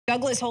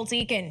Douglas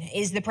Holtz-Eakin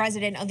is the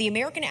president of the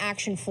American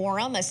Action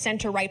Forum, a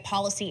center-right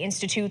policy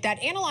institute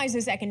that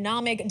analyzes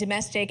economic,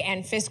 domestic,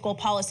 and fiscal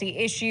policy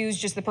issues.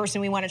 Just the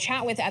person we want to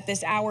chat with at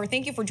this hour.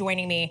 Thank you for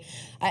joining me.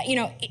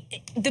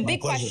 The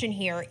big question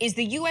here, is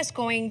the U.S.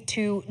 going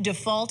to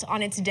default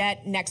on its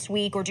debt next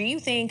week, or do you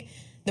think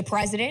the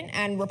president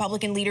and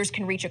Republican leaders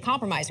can reach a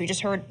compromise? We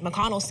just heard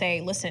McConnell say,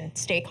 listen,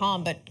 stay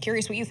calm, but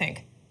curious what you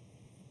think.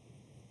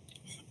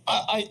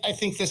 I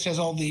think this has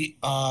all the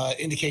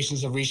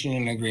indications of reaching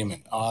an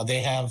agreement. They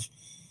have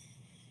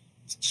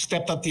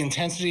stepped up the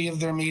intensity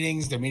of their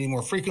meetings. They're meeting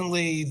more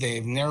frequently.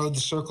 They've narrowed the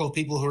circle of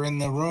people who are in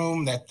the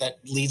room. That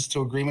leads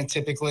to agreement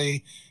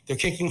typically. They're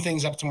kicking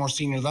things up to more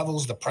senior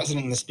levels. The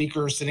president and the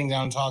speaker are sitting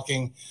down and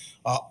talking.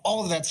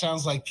 All of that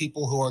sounds like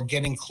people who are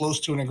getting close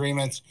to an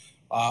agreement.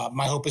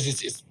 My hope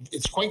is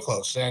it's quite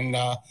close, and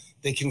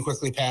they can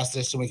quickly pass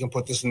this, and we can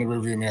put this in the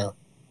rearview mirror.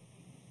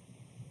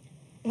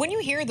 When you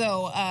hear,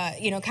 though,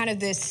 kind of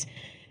this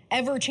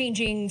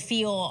ever-changing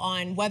feel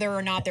on whether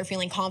or not they're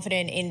feeling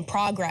confident in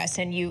progress,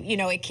 and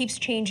it keeps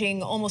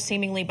changing almost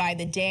seemingly by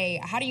the day,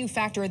 how do you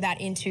factor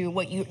that into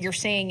what you're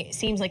saying? It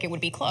seems like it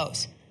would be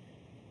close.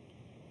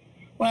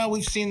 Well,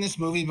 we've seen this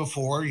movie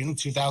before,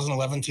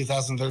 2011,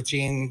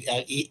 2013,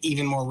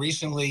 even more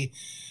recently.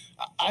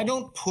 I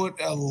don't put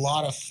a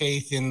lot of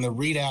faith in the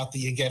readout that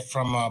you get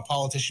from a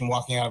politician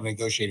walking out of a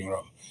negotiating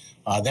room.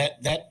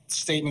 That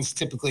statement's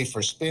typically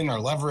for spin or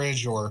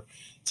leverage or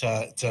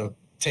to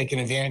take an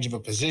advantage of a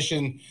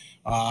position.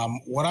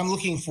 What I'm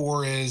looking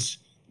for is,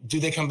 do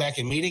they come back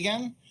and meet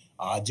again?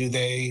 Do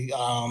they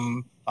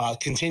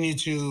continue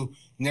to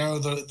narrow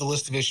the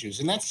list of issues?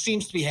 And that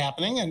seems to be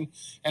happening,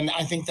 and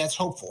I think that's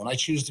hopeful, and I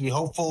choose to be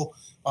hopeful.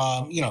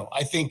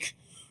 I think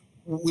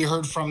we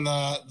heard from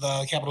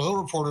the Capitol Hill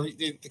reporter,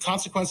 the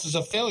consequences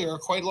of failure are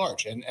quite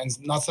large and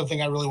not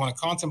something I really want to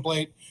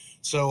contemplate.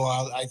 So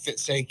I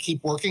say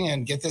keep working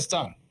and get this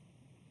done.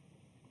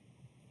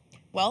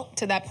 Well,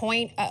 to that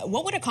point,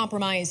 what would a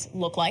compromise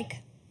look like?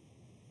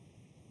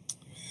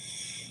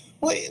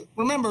 Well,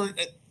 remember,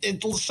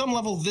 at some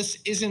level, this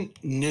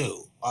isn't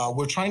new.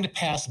 We're trying to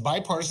pass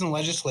bipartisan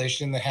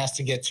legislation that has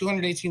to get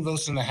 218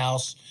 votes in the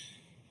House,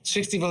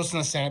 60 votes in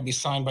the Senate, be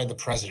signed by the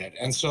president.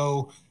 And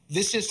so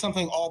this is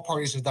something all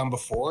parties have done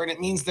before, and it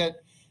means that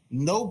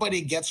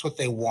nobody gets what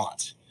they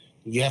want.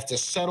 You have to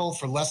settle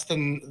for less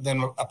than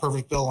a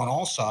perfect bill on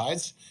all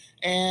sides.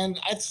 And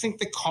I think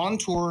the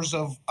contours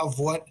of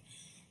what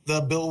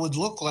the bill would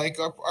look like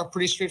are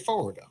pretty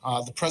straightforward.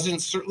 The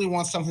president certainly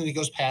wants something that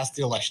goes past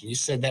the election. He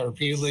said that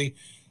repeatedly.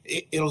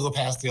 It'll go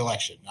past the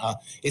election.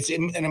 It's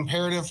an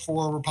imperative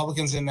for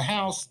Republicans in the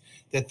House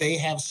that they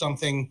have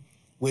something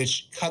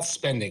which cuts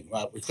spending,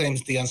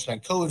 reclaims the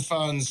unspent COVID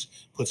funds,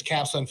 puts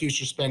caps on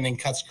future spending,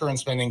 cuts current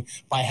spending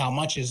by how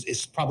much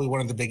is probably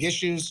one of the big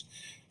issues.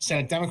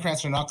 Senate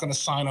Democrats are not going to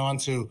sign on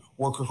to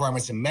work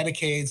requirements in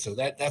Medicaid, so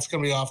that's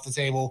going to be off the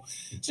table.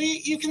 So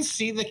you can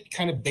see the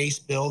kind of base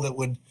bill that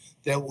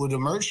would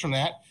emerge from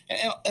that.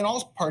 And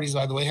all parties,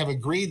 by the way, have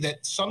agreed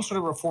that some sort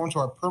of reform to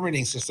our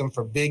permitting system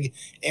for big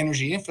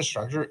energy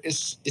infrastructure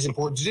is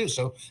important to do.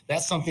 So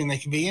that's something that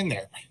can be in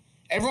there.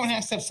 Everyone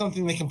has to have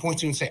something they can point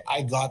to and say,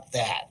 I got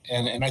that.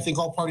 And I think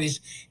all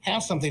parties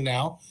have something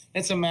now.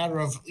 It's a matter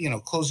of,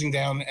 closing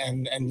down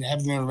and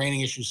having the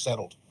remaining issues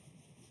settled.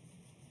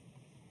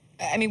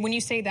 I mean, when you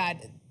say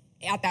that,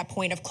 at that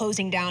point of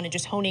closing down and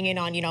just honing in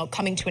on,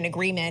 coming to an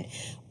agreement,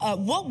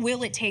 what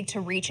will it take to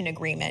reach an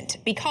agreement?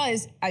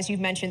 Because, as you've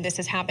mentioned, this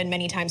has happened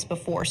many times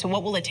before. So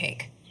what will it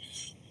take?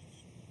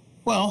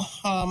 Well,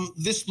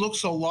 this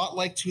looks a lot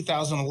like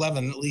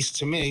 2011, at least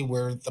to me,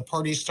 where the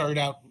parties started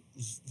out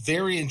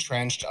very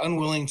entrenched,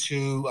 unwilling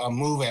to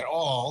move at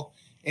all.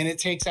 And it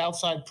takes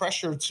outside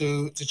pressure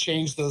to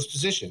change those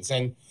positions.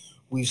 And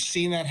we've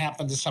seen that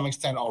happen to some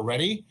extent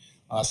already.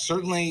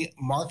 Certainly,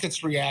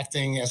 markets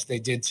reacting as they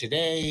did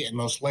today, and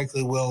most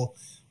likely will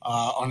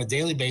on a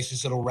daily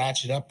basis. It'll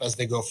ratchet up as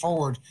they go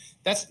forward.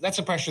 That's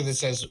a pressure that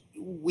says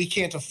we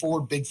can't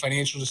afford big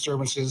financial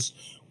disturbances.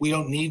 We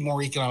don't need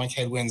more economic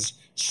headwinds.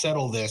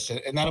 Settle this,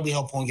 and that'll be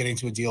helpful in getting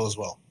to a deal as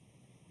well.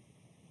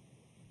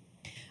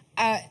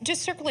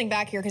 Just circling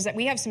back here, because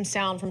we have some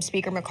sound from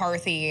Speaker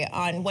McCarthy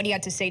on what he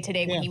had to say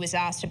today when he was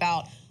asked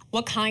about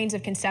what kinds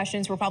of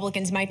concessions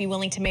Republicans might be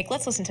willing to make.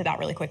 Let's listen to that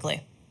really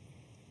quickly.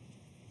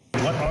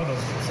 What are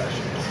those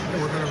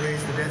concessions? We're going to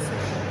raise the debt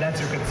ceiling.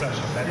 That's your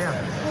concession.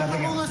 That's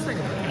Well, let's think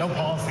about it. No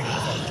policy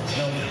concessions.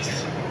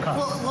 No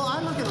cuts. Well,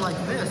 I look at it like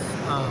this.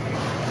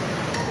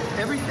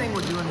 Everything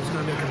we're doing is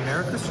going to make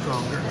America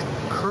stronger,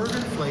 curb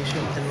inflation,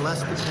 and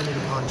less dependent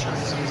upon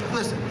China.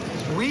 Listen,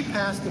 we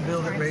passed the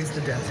bill that raised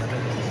the debt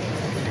ceiling.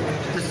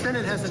 The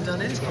Senate hasn't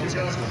done anything.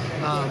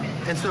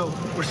 And so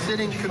we're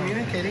sitting,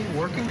 communicating,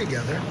 working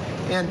together,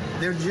 and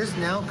they're just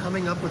now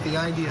coming up with the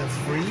idea of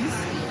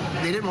freeze.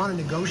 They didn't want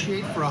to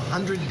negotiate for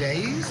 100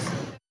 days.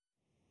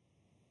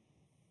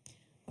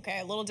 Okay,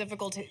 a little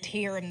difficult to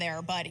hear him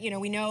there, but,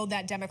 we know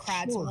that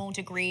Democrats won't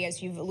agree,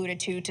 as you've alluded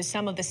to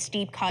some of the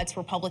steep cuts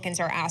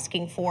Republicans are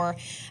asking for.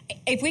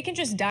 If we can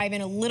just dive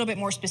in a little bit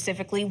more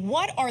specifically,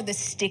 what are the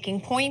sticking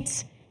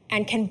points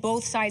And can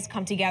both sides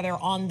come together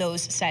on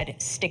those said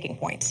sticking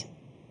points?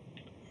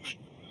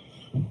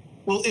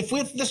 Well, if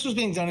this was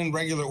being done in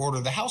regular order,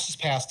 the House has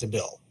passed a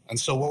bill. And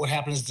so what would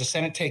happen is the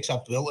Senate takes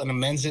up the bill and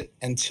amends it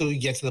until you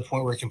get to the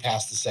point where it can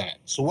pass the Senate.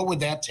 So what would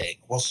that take?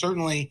 Well,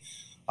 certainly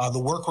the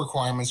work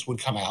requirements would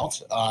come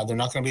out. They're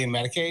not going to be in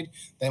Medicaid.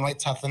 They might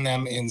toughen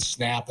them in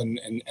SNAP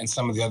and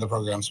some of the other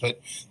programs, but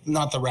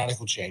not the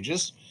radical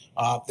changes.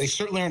 They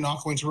certainly are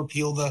not going to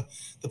repeal the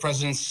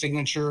president's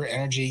signature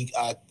energy,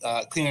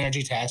 clean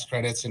energy tax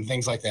credits and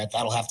things like that.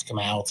 That'll have to come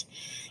out.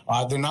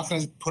 They're not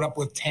going to put up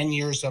with 10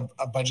 years of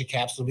budget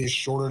caps. It'll be a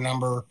shorter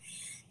number.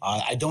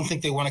 I don't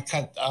think they want to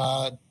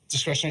cut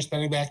discretionary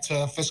spending back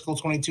to fiscal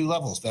 22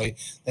 levels. They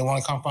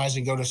want to compromise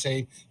and go to,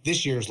 say,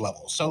 this year's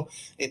level. So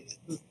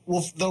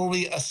there will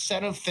be a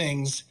set of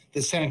things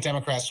that Senate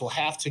Democrats will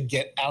have to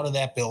get out of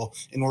that bill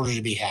in order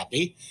to be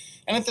happy.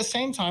 And at the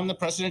same time, the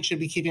president should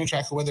be keeping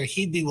track of whether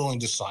he'd be willing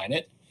to sign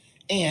it.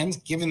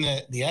 And given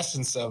the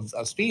essence of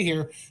speed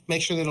here,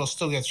 make sure that it'll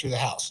still get through the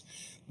House.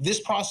 This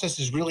process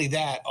is really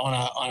that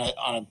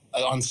on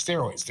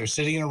steroids. They're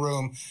sitting in a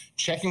room,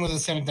 checking with the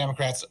Senate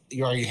Democrats.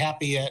 Are you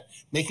happy yet?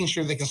 Making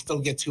sure they can still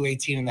get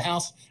 218 in the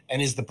House,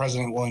 and is the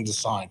president willing to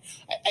sign?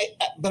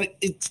 But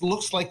it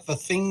looks like the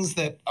things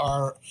that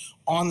are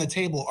on the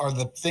table are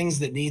the things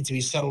that need to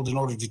be settled in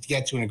order to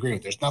get to an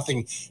agreement. There's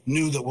nothing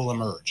new that will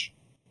emerge.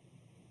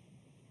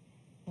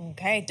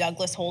 Okay,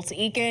 Douglas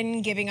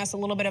Holtz-Eakin giving us a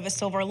little bit of a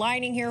silver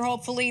lining here,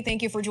 hopefully.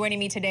 Thank you for joining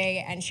me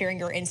today and sharing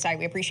your insight.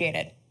 We appreciate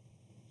it.